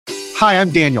Hi,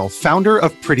 I'm Daniel, founder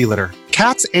of Pretty Litter.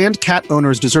 Cats and cat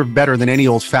owners deserve better than any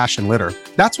old-fashioned litter.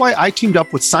 That's why I teamed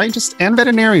up with scientists and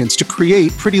veterinarians to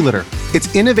create Pretty Litter.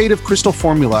 Its innovative crystal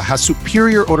formula has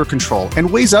superior odor control and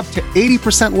weighs up to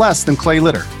 80% less than clay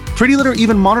litter. Pretty Litter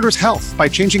even monitors health by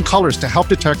changing colors to help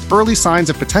detect early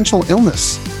signs of potential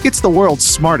illness. It's the world's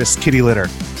smartest kitty litter.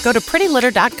 Go to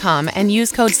prettylitter.com and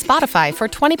use code SPOTIFY for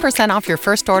 20% off your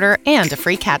first order and a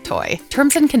free cat toy.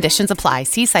 Terms and conditions apply.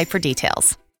 See site for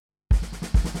details.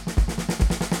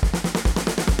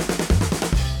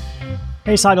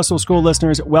 Hey, Side Hustle School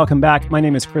listeners, welcome back. My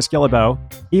name is Chris Guillebeau.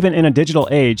 Even in a digital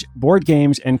age, board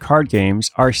games and card games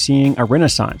are seeing a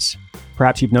renaissance.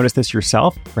 Perhaps you've noticed this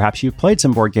yourself. Perhaps you've played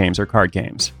some board games or card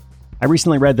games. I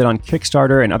recently read that on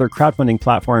Kickstarter and other crowdfunding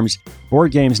platforms,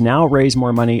 board games now raise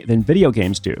more money than video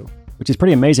games do, which is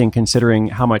pretty amazing considering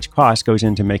how much cost goes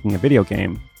into making a video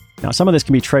game. Now, some of this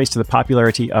can be traced to the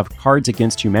popularity of Cards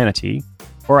Against Humanity,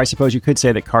 or I suppose you could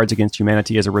say that Cards Against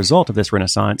Humanity is a result of this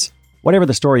renaissance. Whatever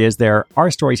the story is there, our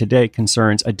story today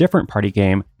concerns a different party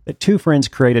game that two friends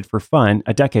created for fun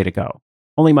a decade ago.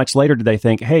 Only much later did they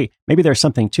think, hey, maybe there's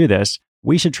something to this.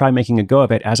 We should try making a go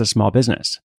of it as a small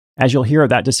business. As you'll hear,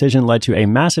 that decision led to a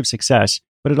massive success,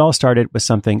 but it all started with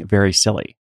something very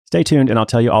silly. Stay tuned and I'll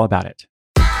tell you all about it.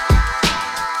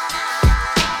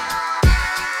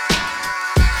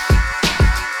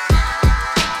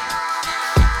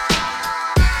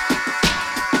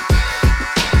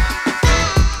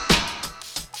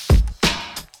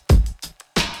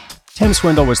 Tim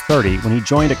Swindle was 30 when he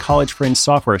joined a college friend's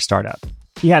software startup.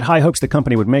 He had high hopes the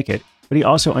company would make it, but he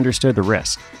also understood the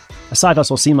risk. A side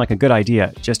hustle seemed like a good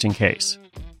idea, just in case.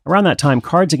 Around that time,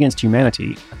 Cards Against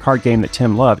Humanity, a card game that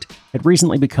Tim loved, had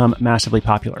recently become massively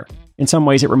popular. In some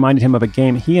ways, it reminded him of a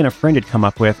game he and a friend had come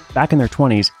up with back in their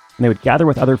 20s when they would gather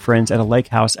with other friends at a lake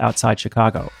house outside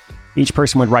Chicago. Each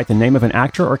person would write the name of an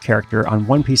actor or character on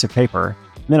one piece of paper,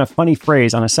 and then a funny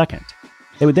phrase on a second.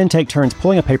 They would then take turns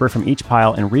pulling a paper from each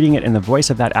pile and reading it in the voice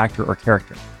of that actor or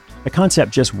character. The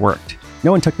concept just worked.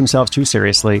 No one took themselves too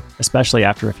seriously, especially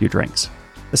after a few drinks.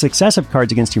 The success of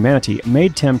Cards Against Humanity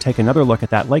made Tim take another look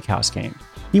at that lake house game.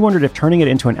 He wondered if turning it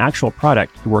into an actual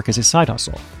product could work as his side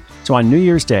hustle. So on New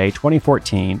Year's Day,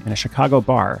 2014, in a Chicago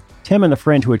bar, Tim and the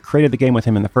friend who had created the game with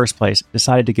him in the first place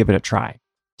decided to give it a try.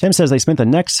 Tim says they spent the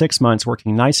next 6 months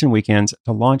working nights and weekends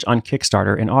to launch on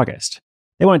Kickstarter in August.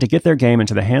 They wanted to get their game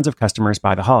into the hands of customers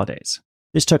by the holidays.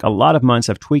 This took a lot of months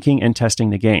of tweaking and testing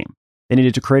the game. They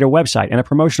needed to create a website and a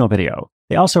promotional video.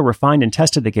 They also refined and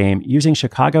tested the game using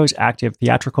Chicago's active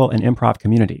theatrical and improv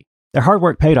community. Their hard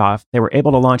work paid off. They were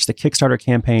able to launch the Kickstarter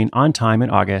campaign on time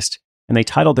in August, and they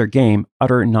titled their game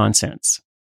Utter Nonsense.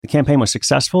 The campaign was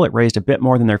successful. It raised a bit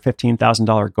more than their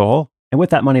 $15,000 goal, and with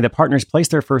that money, the partners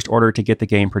placed their first order to get the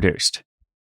game produced.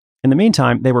 In the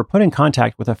meantime, they were put in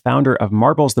contact with a founder of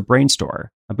Marbles the Brain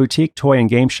Store, a boutique toy and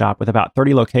game shop with about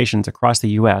 30 locations across the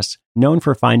U.S., known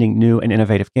for finding new and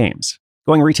innovative games.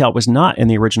 Going retail was not in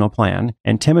the original plan,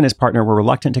 and Tim and his partner were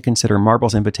reluctant to consider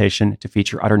Marbles' invitation to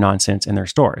feature Utter Nonsense in their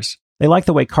stores. They liked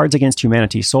the way Cards Against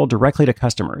Humanity sold directly to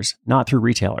customers, not through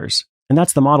retailers, and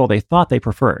that's the model they thought they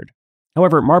preferred.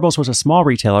 However, Marbles was a small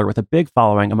retailer with a big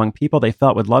following among people they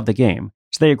felt would love the game,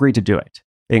 so they agreed to do it.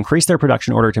 They increased their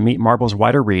production order to meet Marbles'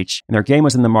 wider reach, and their game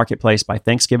was in the marketplace by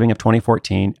Thanksgiving of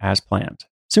 2014 as planned.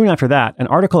 Soon after that, an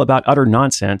article about Utter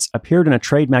Nonsense appeared in a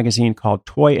trade magazine called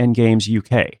Toy and Games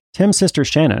UK. Tim's sister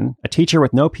Shannon, a teacher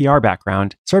with no PR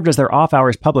background, served as their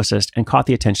off-hours publicist and caught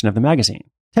the attention of the magazine.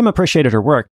 Tim appreciated her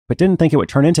work, but didn't think it would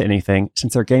turn into anything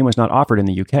since their game was not offered in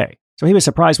the UK. So he was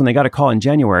surprised when they got a call in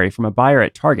January from a buyer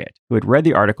at Target who had read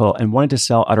the article and wanted to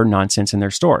sell Utter Nonsense in their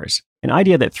stores, an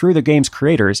idea that threw the game's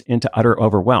creators into utter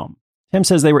overwhelm. Tim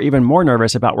says they were even more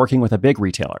nervous about working with a big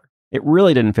retailer. It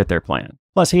really didn't fit their plan.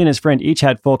 Plus, he and his friend each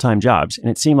had full-time jobs, and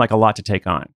it seemed like a lot to take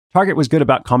on. Target was good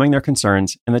about calming their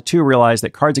concerns, and the two realized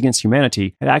that Cards Against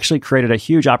Humanity had actually created a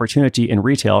huge opportunity in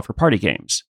retail for party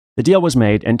games. The deal was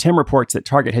made, and Tim reports that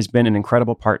Target has been an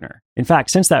incredible partner. In fact,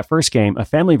 since that first game, a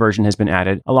family version has been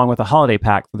added, along with a holiday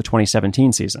pack for the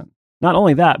 2017 season. Not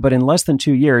only that, but in less than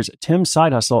 2 years, Tim's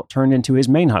side hustle turned into his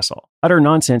main hustle. Utter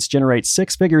Nonsense generates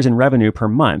 6 figures in revenue per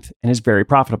month and is very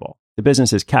profitable. The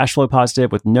business is cash flow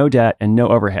positive with no debt and no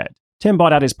overhead. Tim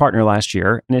bought out his partner last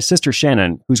year, and his sister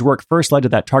Shannon, whose work first led to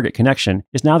that Target connection,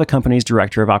 is now the company's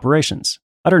director of operations.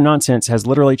 Utter Nonsense has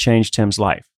literally changed Tim's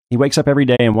life. He wakes up every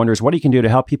day and wonders what he can do to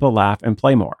help people laugh and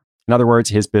play more. In other words,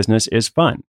 his business is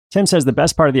fun. Tim says the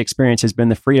best part of the experience has been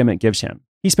the freedom it gives him.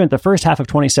 He spent the first half of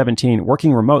 2017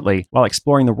 working remotely while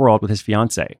exploring the world with his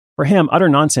fiancée. For him, Utter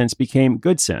Nonsense became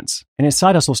good sense, and his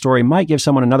side hustle story might give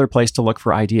someone another place to look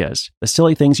for ideas, the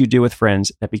silly things you do with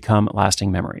friends that become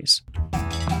lasting memories.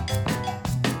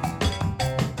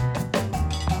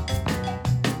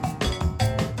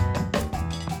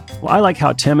 Well, I like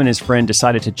how Tim and his friend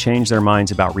decided to change their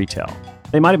minds about retail.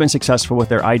 They might have been successful with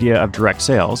their idea of direct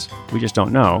sales, we just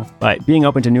don't know, but being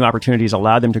open to new opportunities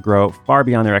allowed them to grow far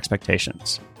beyond their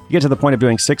expectations. You get to the point of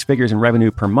doing 6 figures in revenue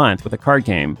per month with a card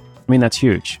game. I mean, that's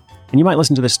huge. And you might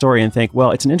listen to this story and think,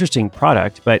 well, it's an interesting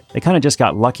product, but they kind of just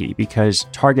got lucky because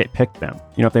Target picked them.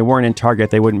 If they weren't in Target,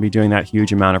 they wouldn't be doing that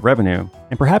huge amount of revenue.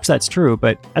 And perhaps that's true,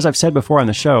 but as I've said before on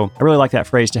the show, I really like that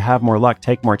phrase, to have more luck,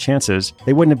 take more chances.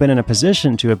 They wouldn't have been in a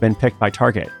position to have been picked by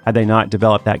Target had they not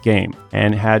developed that game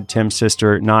and had Tim's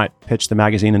sister not pitched the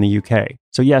magazine in the UK.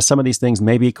 So yes, some of these things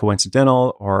may be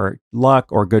coincidental or luck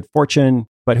or good fortune,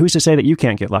 but who's to say that you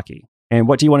can't get lucky? And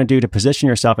what do you want to do to position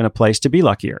yourself in a place to be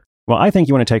luckier? Well, I think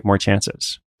you want to take more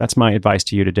chances. That's my advice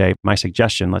to you today, my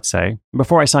suggestion, let's say.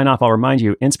 Before I sign off, I'll remind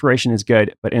you, inspiration is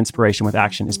good, but inspiration with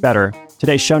action is better.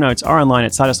 Today's show notes are online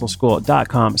at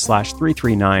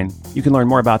sidehustleschool.com/339. You can learn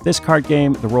more about this card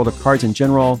game, the world of cards in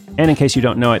general, and in case you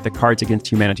don't know it, the Cards Against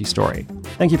Humanity story.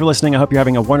 Thank you for listening. I hope you're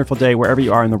having a wonderful day wherever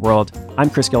you are in the world. I'm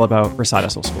Chris Guillebeau for Side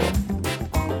Hustle School.